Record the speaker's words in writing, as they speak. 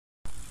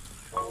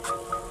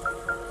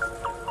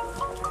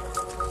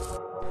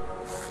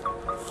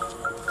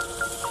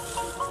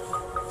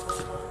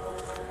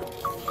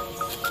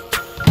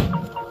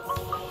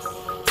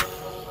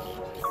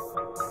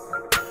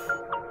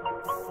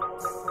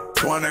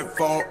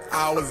24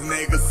 hours,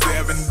 nigga,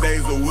 7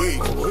 days a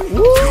week.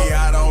 See,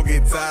 I don't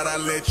get tired, I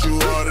let you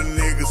other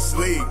niggas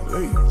sleep.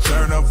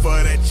 Turn up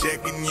for that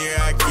check and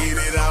yeah, I get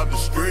it out the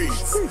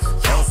streets.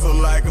 Hustle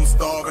like I'm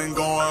starving,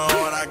 going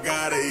hard, I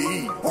gotta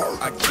eat.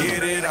 I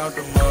get it out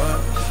the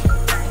mud.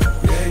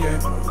 Yeah,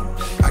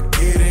 yeah. I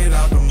get it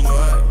out the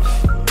mud.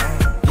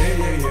 Yeah,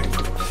 yeah,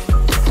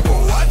 yeah.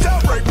 Oh, watch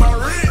out, break my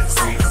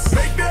wrist.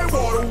 Make that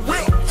water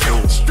whip.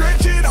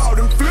 Stretch it out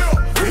and flip.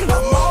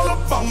 I'm all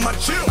up on my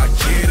chill. I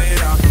get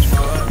it out the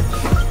mud.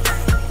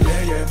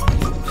 Yeah, yeah.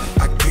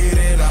 I get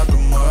it out the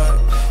mud.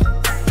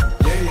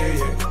 Yeah, yeah,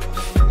 yeah.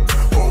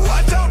 Oh,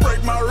 watch out,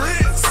 break my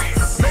wrist.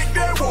 Make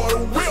that water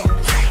whip.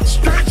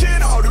 Stretch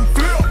it out and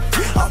flip.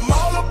 I'm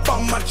all up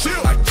on my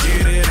chill. I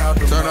get it out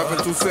the mud. Turn up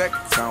in 2 seconds.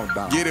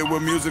 Get it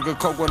with music or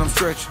coke when I'm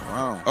stretching.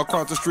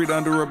 Across the street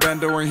under a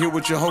bando and here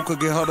with your hoe could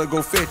get her to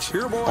go fetch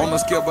it. On the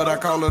scale, but I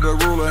call it a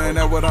ruler, and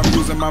that's what I'm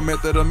using, my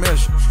method of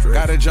measure.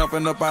 Got it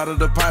jumping up out of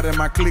the pot and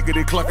my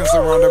clickety clucking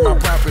surrounding my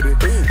property.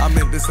 I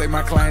meant to say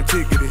my client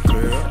ticketed.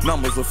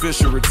 Numbers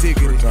official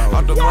ticketed.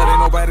 Out the mud, ain't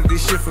nobody did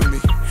shit for me.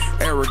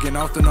 Arrogant,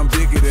 often I'm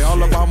bigoted.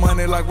 All about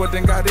money like what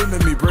then got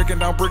into me. Breaking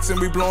down bricks and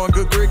we blowing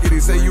good griggity.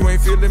 Say you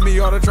ain't feeling me,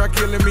 ought to try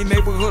killing me.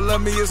 Neighborhood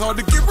love me, it's hard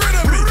to get rid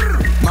of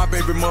me. My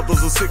baby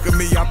mothers are sick of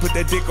me. I put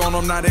that dick on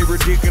them, now they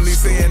ridiculously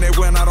saying that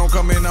when I don't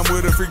come in, I'm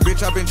with a freak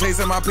bitch. I've been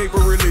chasing my paper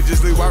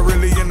religiously. Why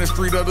really in the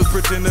street others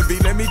pretend to be?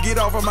 Let me get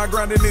off of my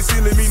grind and it's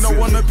sealing me. No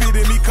one to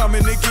pity me,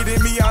 coming and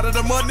getting me out of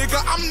the mud, nigga.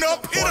 I'm the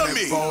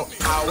epitome.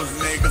 24 hours,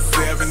 nigga,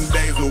 7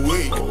 days a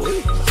week.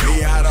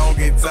 Me, I don't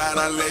get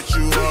tired, I let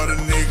you other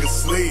niggas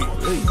sleep.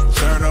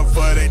 Turn up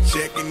for that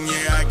check and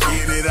yeah, I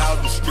get it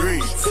out the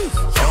streets.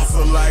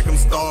 Hustle like I'm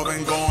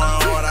starving, going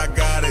hard, I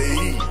gotta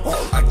eat.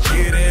 I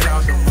get it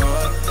out the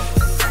mud.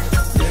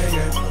 Yeah,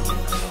 yeah.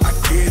 I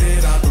get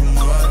it out the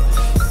mud.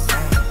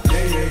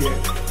 Yeah, yeah,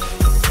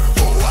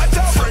 yeah. Oh, watch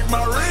out, break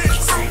my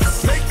wrist.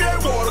 Make that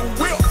water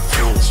whip.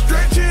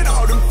 Stretch it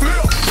out and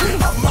flip.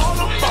 I'm all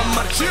up on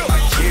my chill. I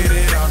get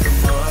it out the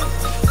mud.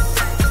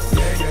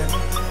 Yeah, yeah.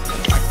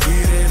 I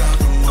get it out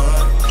the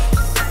mud.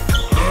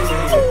 Yeah,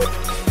 yeah, yeah.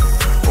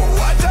 Oh,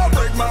 watch out,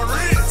 break my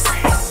wrist.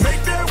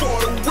 Make that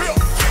water whip.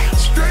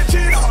 Stretch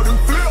it out and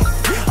flip.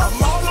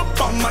 I'm all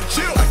up on my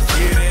chill. I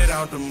get it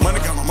out the mud.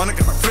 Money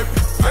got my flipping.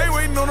 I ain't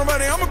waiting on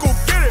nobody, I'ma go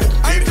get it.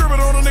 I ain't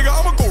tripping on a nigga,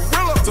 I'ma go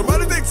gorilla.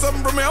 Somebody think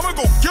something from me, I'ma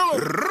go kill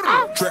him.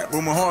 Trap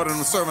booming hard and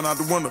I'm serving out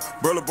the window.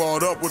 Brother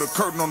balled up with a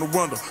curtain on the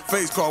window.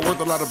 Face card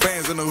worth a lot of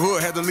bands in the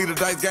hood. Had to lead a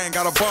dice gang,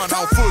 got a bond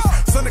out foot.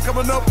 Sunday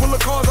coming up, pull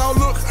the cars out,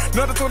 look.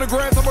 Another 20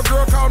 grand, I'm a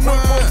girl called Nook.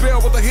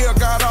 Bell with the hair,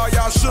 got all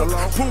y'all shook.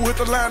 Pool hit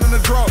the line in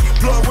the draw.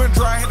 Blood went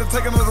dry, had to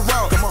take another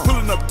route.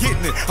 Pulling up,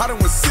 getting it. I done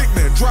went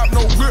sickening. Drop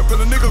no grip and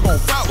the nigga gon'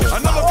 foul.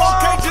 Another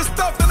 4K just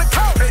stuffed in the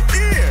couch. Hey,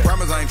 yeah.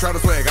 Promise I ain't try to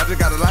swag, I just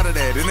got a lot of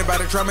that.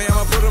 Anybody try me,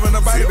 I'ma put them in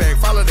a body bag.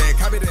 Follow that,